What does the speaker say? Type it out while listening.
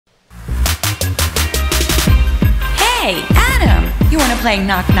Hey, Adam, you want to play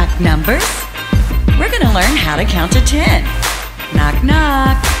Knock Knock Numbers? We're going to learn how to count to 10. Knock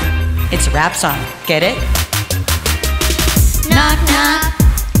knock. It's a rap song. Get it? Knock knock.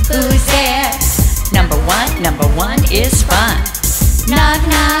 Who's there? Number one is fun. Knock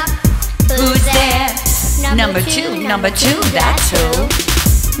knock. Who's there? Number two, that's who.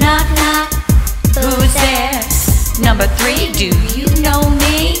 Knock knock. Who's there? Number 3, do you know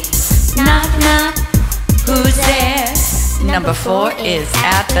me? Knock knock. Who's there? Number 4 is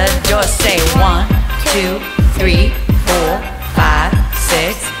at the door. Say 1, 2, 3, 4, 5,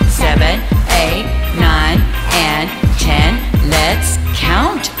 6, 7, 8, 9, and 10. Let's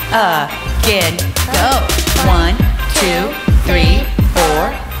count again. Go. 1, 2, 3,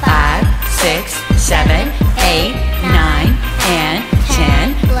 4, 5, 6, 7, 8, 9, and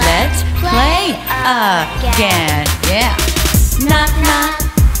 10. Let's play again. Yeah. Knock knock.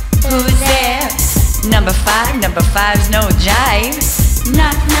 Who's there? Number 5's no jive.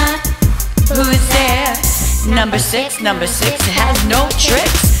 Knock knock. Who's there? Number 6 has no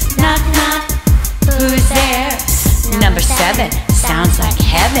tricks. Knock knock. Who's there? Number 7 sounds like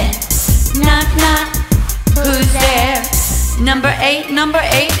heaven. Knock knock. Who's there? Number 8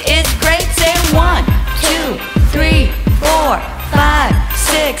 is great. Say 1, 2, 3, 4, 5,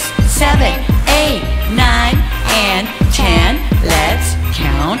 6, 7, 8, 9, and 10. Let's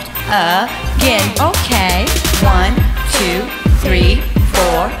count again. Okay. 1, 2, 3,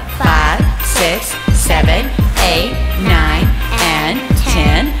 4, 5, 6, 7, 8, 9, and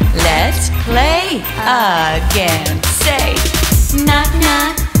 10. Let's play again. Say, knock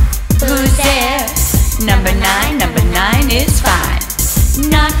knock. Who's there? Number 9 is fine.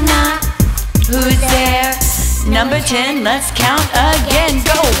 Knock knock. Who's there? Number 10, let's count again.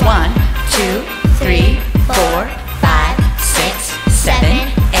 Go. 1, 2, 3, 4, 5, 6, 7,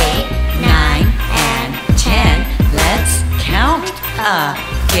 8, 9, and 10. Let's count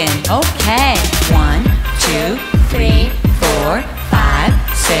again. Okay. 1, 2, 3, 4, 5,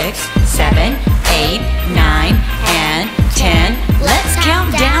 6, 7, 8, 9, and 10. Let's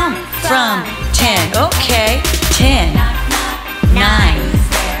count down from 10. Okay. 10, 9,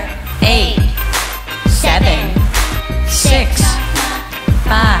 8, 7, 6,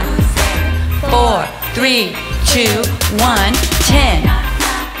 5, 4, 3, 2, 1. 10,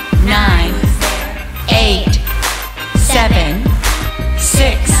 9, 8, 7,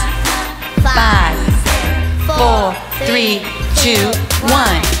 6, 5, 4, 3, 2,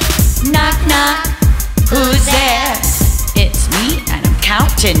 1. Knock knock. Who's there? It's me and I'm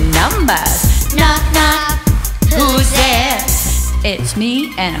counting numbers. Knock knock. Who's there? It's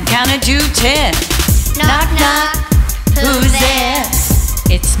me and I'm counting to 10. Knock knock. Who's there?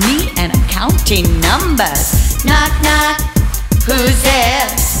 It's me and I'm counting numbers. Knock knock. Who's there?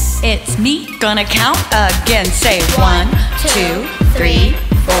 It's me, gonna count again. Say 1, 2, 3,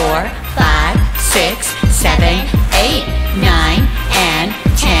 4, 5, 6, 7, 8, 9, and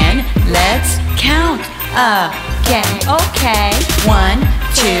 10. Let's count again. Okay. 1,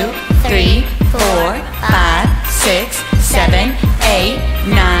 2, 3, 4, 5, 6, 7, 8,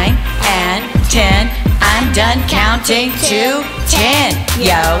 9, and 10. I'm done counting to 10,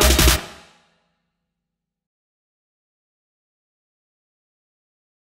 yo.